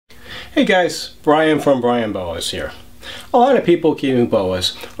Hey guys, Brian from Boas here. A lot of people keeping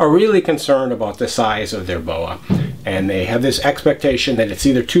boas are really concerned about the size of their boa, and they have this expectation that it's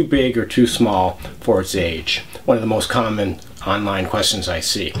either too big or too small for its age. One of the most common online questions I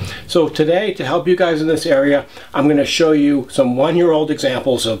see. So today, to help you guys in this area, I'm going to show you some one-year-old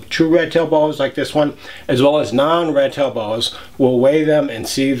examples of true red-tailed boas like this one, as well as non-red-tailed boas. We'll weigh them and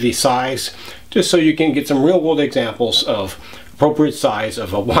see the size, just so you can get some real-world examples of appropriate size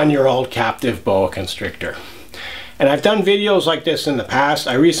of a one-year-old captive boa constrictor. And I've done videos like this in the past.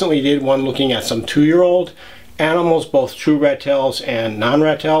 I recently did one looking at some 2-year-old animals, both true red tails and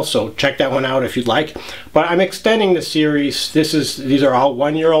non-red tails, so check that one out if you'd like. But I'm extending the series. These are all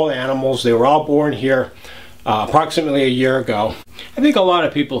 1-year-old animals. They were all born here approximately a year ago. I think a lot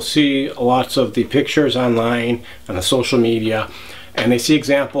of people see lots of the pictures online on the social media, and they see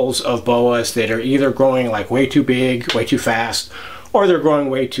examples of boas that are either growing like way too big, way too fast, or they're growing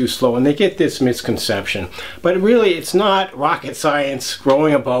way too slow, and they get this misconception. But really, it's not rocket science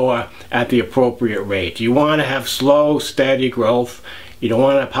growing a boa at the appropriate rate. You want to have slow, steady growth. You don't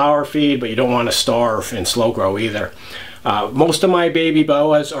want to power feed, but you don't want to starve and slow grow either. Most of my baby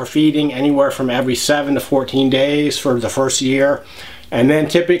boas are feeding anywhere from every 7 to 14 days for the first year. And then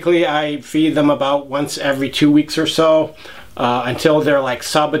typically I feed them about once every 2 weeks or so. Until they're like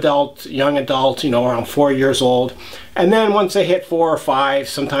sub-adult, young adult, around 4 years old. And then once they hit 4 or 5,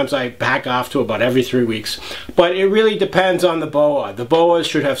 sometimes I back off to about every 3 weeks. But it really depends on the boa. The boas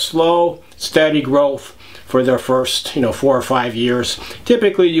should have slow, steady growth for their first, 4 or 5 years.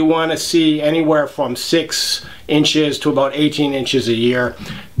 Typically, you want to see anywhere from 6 inches to about 18 inches a year.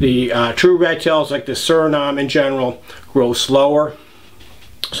 The true red tails, like the Suriname in general, grow slower.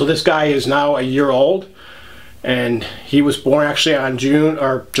 So this guy is now a year old. And he was born actually on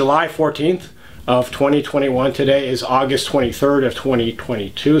July 14th of 2021. Today is August 23rd of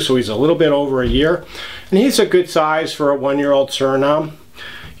 2022, so he's a little bit over a year. And he's a good size for a 1-year-old Suriname.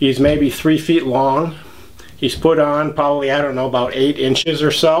 He's maybe 3 feet long. He's put on probably, I don't know, about 8 inches or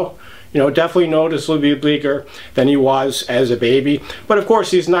so. Definitely noticeably bigger than he was as a baby. But of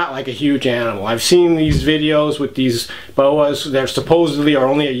course, he's not like a huge animal. I've seen these videos with these boas. They're supposedly are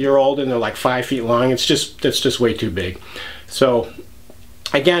only a year old and they're like 5 feet long. That's just way too big. So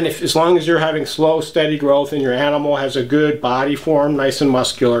again, as long as you're having slow, steady growth and your animal has a good body form, nice and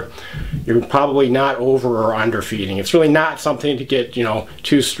muscular, you're probably not over or under feeding. It's really not something to get,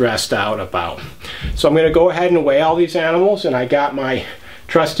 too stressed out about. So I'm going to go ahead and weigh all these animals, and I got my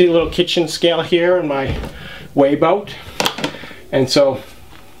trusty little kitchen scale here and my weigh boat. And so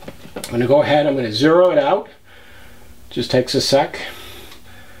I'm going to go ahead, I'm going to zero it out. Just takes a sec.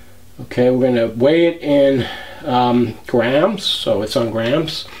 Okay, we're going to weigh it in grams, so it's on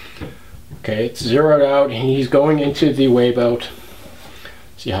grams. Okay, it's zeroed out, and he's going into the weigh boat.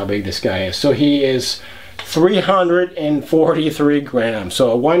 See how big this guy is. So he is 343 grams. So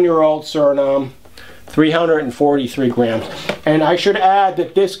a 1-year-old Suriname, 343 grams. And I should add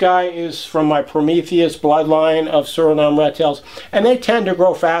that this guy is from my Prometheus bloodline of Suriname red tails, and they tend to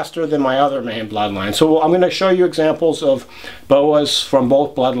grow faster than my other main bloodline. So I'm going to show you examples of boas from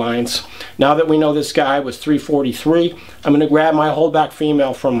both bloodlines. Now that we know this guy was 343, I'm going to grab my holdback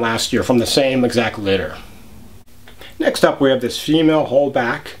female from last year, from the same exact litter. Next up, we have this female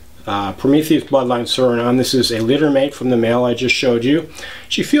holdback. Prometheus bloodline Suriname. This is a litter mate from the male I just showed you.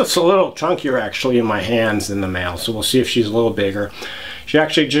 She feels a little chunkier actually in my hands than the male, so we'll see if she's a little bigger. She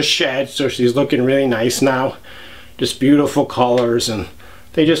actually just shed, so she's looking really nice now. Just beautiful colors, and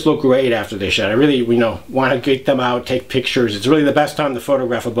they just look great after they shed. I really, want to get them out, take pictures. It's really the best time to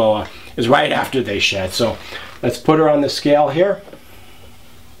photograph a boa is right after they shed. So let's put her on the scale here.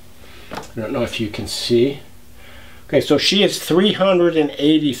 I don't know if you can see. Okay, so she is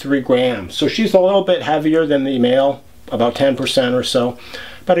 383 grams. So she's a little bit heavier than the male, about 10% or so,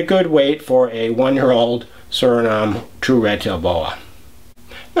 but a good weight for a 1-year-old Suriname true red tail boa.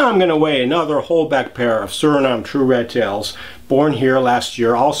 Now I'm going to weigh another holdback pair of Suriname true red tails, born here last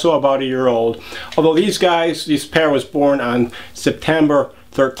year, also about a year old. Although this pair was born on September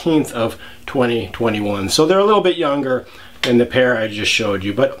 13th of 2021. So they're a little bit younger than the pair I just showed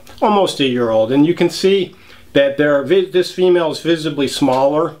you, but almost a year old. And you can see that this female is visibly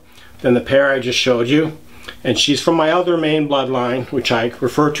smaller than the pair I just showed you, and she's from my other main bloodline, which I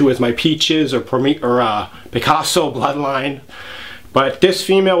refer to as my Peaches or Picasso bloodline. But this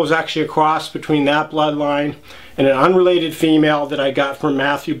female was actually a cross between that bloodline and an unrelated female that I got from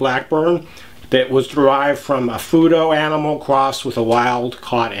Matthew Blackburn that was derived from a Fudo animal crossed with a wild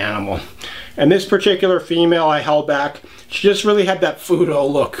caught animal. And this particular female I held back, she just really had that Fudo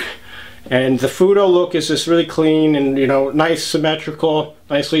look. And the Fudo look is just really clean and, nice, symmetrical,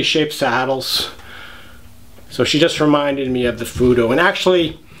 nicely shaped saddles. So she just reminded me of the Fudo. And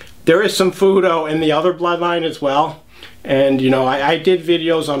actually, there is some Fudo in the other bloodline as well. And, you know, I did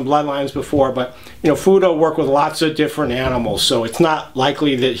videos on bloodlines before, but, you know, Fudo work with lots of different animals. So it's not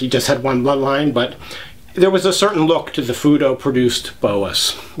likely that he just had one bloodline, but there was a certain look to the Fudo produced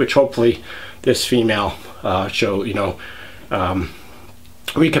Boas, which hopefully this female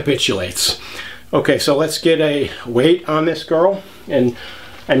recapitulates. Okay, so let's get a weight on this girl, and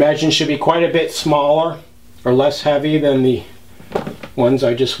I imagine she'll be quite a bit smaller or less heavy than the ones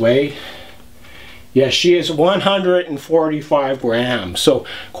I just weighed. Yes, she is 145 grams, so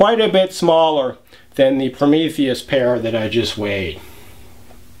quite a bit smaller than the Prometheus pair that I just weighed.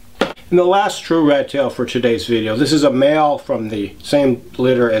 And the last true red tail for today's video, this is a male from the same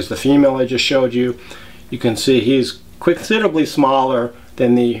litter as the female I just showed you. You can see he's considerably smaller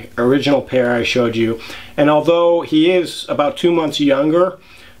than the original pair I showed you. And although he is about 2 months younger,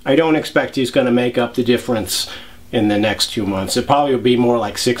 I don't expect he's going to make up the difference in the next 2 months. It probably will be more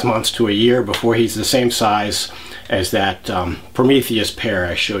like 6 months to a year before he's the same size as that Prometheus pair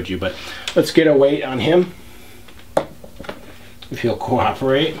I showed you. But let's get a weight on him, if he'll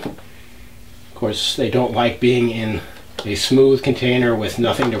cooperate. Of course, they don't like being in a smooth container with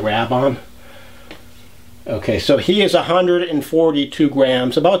nothing to grab on. Okay, so he is 142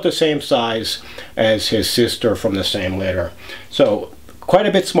 grams, about the same size as his sister from the same litter. So quite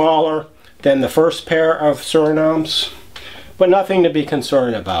a bit smaller than the first pair of Surinames, but nothing to be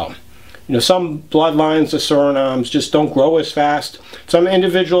concerned about. You know, some bloodlines of Surinames just don't grow as fast. Some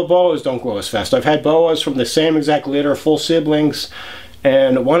individual Boas don't grow as fast. I've had Boas from the same exact litter, full siblings,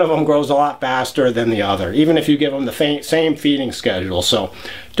 and one of them grows a lot faster than the other, even if you give them the same feeding schedule. So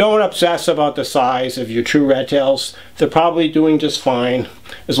don't obsess about the size of your true red tails. They're probably doing just fine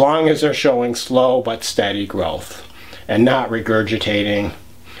as long as they're showing slow but steady growth and not regurgitating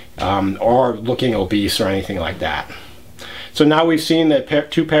or looking obese or anything like that. So now we've seen the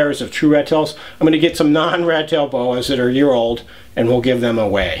two pairs of true red tails. I'm going to get some non-red tail Boas that are a year old, and we'll give them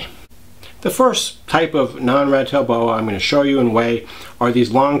away. The first type of non-red tail boa I'm going to show you and weigh are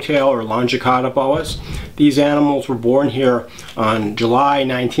these long-tail or longicauda boas. These animals were born here on July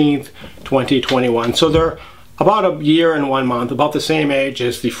 19th, 2021. So they're about a year and 1 month, about the same age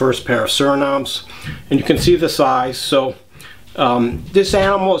as the first pair of Surinames. And you can see the size. So this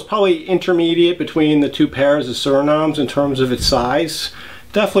animal is probably intermediate between the two pairs of Surinames in terms of its size.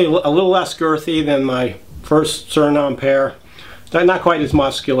 Definitely a little less girthy than my first Suriname pair. Not quite as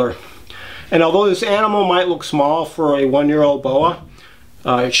muscular. And although this animal might look small for a 1-year-old boa,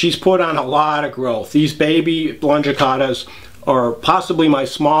 she's put on a lot of growth. These baby longicaudas are possibly my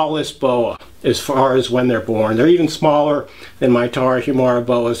smallest boa as far as when they're born. They're even smaller than my Tarahumara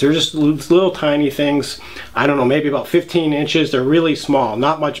boas. They're just little tiny things. I don't know, maybe about 15 inches. They're really small,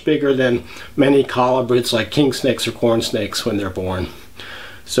 not much bigger than many colubrids like king snakes or corn snakes when they're born.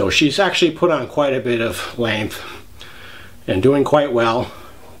 So she's actually put on quite a bit of length and doing quite well,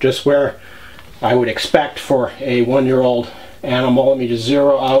 just where I would expect for a 1-year-old animal. Let me just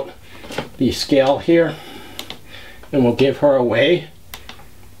zero out the scale here, and we'll give her away.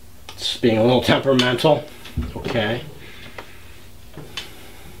 It's being a little temperamental. Okay.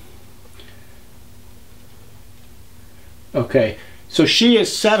 Okay, so she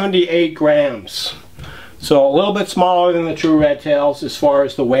is 78 grams. So a little bit smaller than the true red tails as far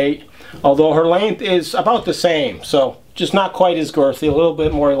as the weight, although her length is about the same. So just not quite as girthy, a little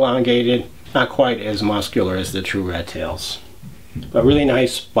bit more elongated. Not quite as muscular as the true red tails, but really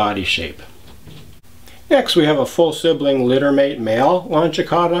nice body shape. Next we have a full sibling littermate male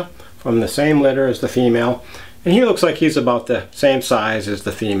longicauda from the same litter as the female, and he looks like he's about the same size as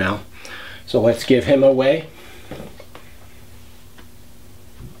the female. So let's give him away.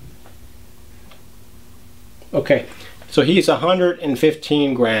 Okay, so he's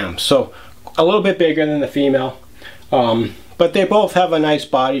 115 grams, so a little bit bigger than the female. But they both have a nice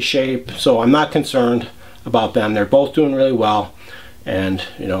body shape, so I'm not concerned about them. They're both doing really well, and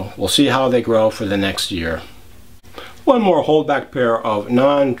you know, we'll see how they grow for the next year. One more holdback pair of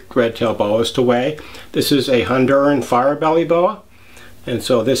non-red tail boas to weigh. This is a Honduran fire belly boa, and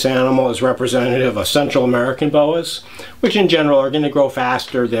so this animal is representative of Central American boas, which in general are going to grow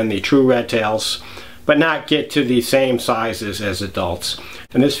faster than the true red tails, but not get to the same sizes as adults.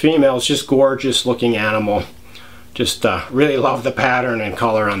 And this female is just gorgeous looking animal. Just really love the pattern and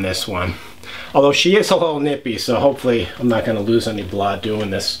color on this one. Although she is a little nippy, so hopefully I'm not going to lose any blood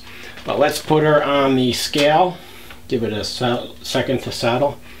doing this. But let's put her on the scale. Give it a second to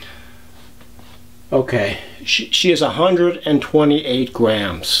settle. Okay, she is 128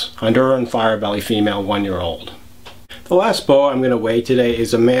 grams. Honduran fire belly female, 1-year-old. The last boa I'm going to weigh today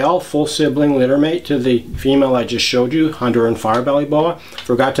is a male full sibling litter mate to the female I just showed you, Honduran firebelly boa.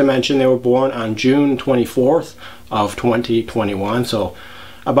 Forgot to mention they were born on June 24th of 2021, so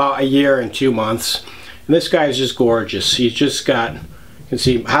about a year and 2 months. And this guy is just gorgeous. He's just got, you can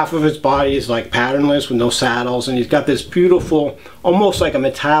see half of his body is like patternless with no saddles, and he's got this beautiful, almost like a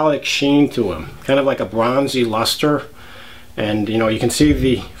metallic sheen to him, kind of like a bronzy luster. And you know, you can see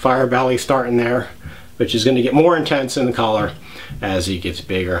the fire belly starting there, which is going to get more intense in the color as he gets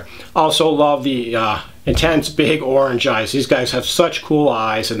bigger. Also love the intense big orange eyes. These guys have such cool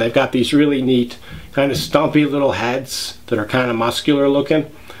eyes, and they've got these really neat kind of stumpy little heads that are kind of muscular looking.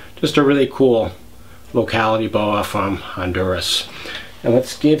 Just a really cool locality boa from Honduras. And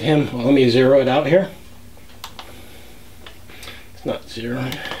let's give him, well, let me zero it out here. It's not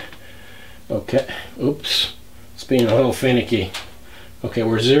zeroing. Okay, oops. It's being a little finicky. Okay,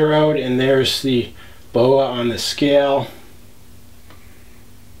 we're zeroed, and there's the boa on the scale.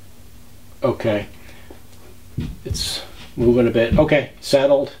 Okay, it's moving a bit. Okay,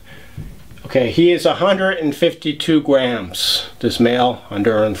 settled. Okay, he is 152 grams, this male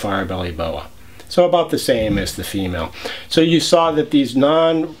Honduran firebelly boa. So about the same as the female. So you saw that these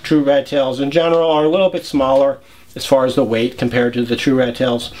non-true red tails in general are a little bit smaller as far as the weight compared to the true red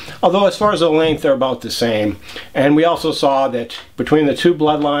tails, although as far as the length they're about the same. And we also saw that between the two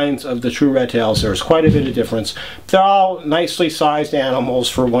bloodlines of the true red tails there's quite a bit of difference. They're all nicely sized animals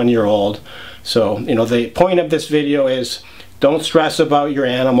for 1 year old. So you know, the point of this video is don't stress about your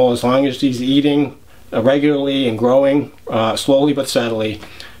animal. As long as he's eating regularly and growing slowly but steadily,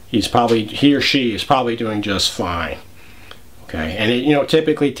 he or she is probably doing just fine. Okay, and it, you know,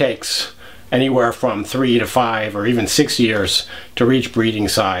 typically takes anywhere from 3 to 5 or even 6 years to reach breeding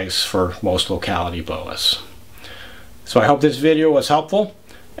size for most locality boas. So I hope this video was helpful,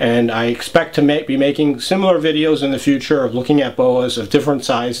 and I expect to be making similar videos in the future of looking at boas of different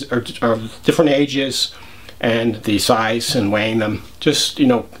size or different ages and the size and weighing them, just, you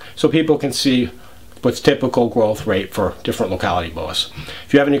know, so people can see what's typical growth rate for different locality boas.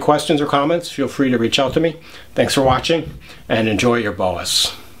 If you have any questions or comments, feel free to reach out to me. Thanks for watching, and enjoy your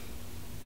boas.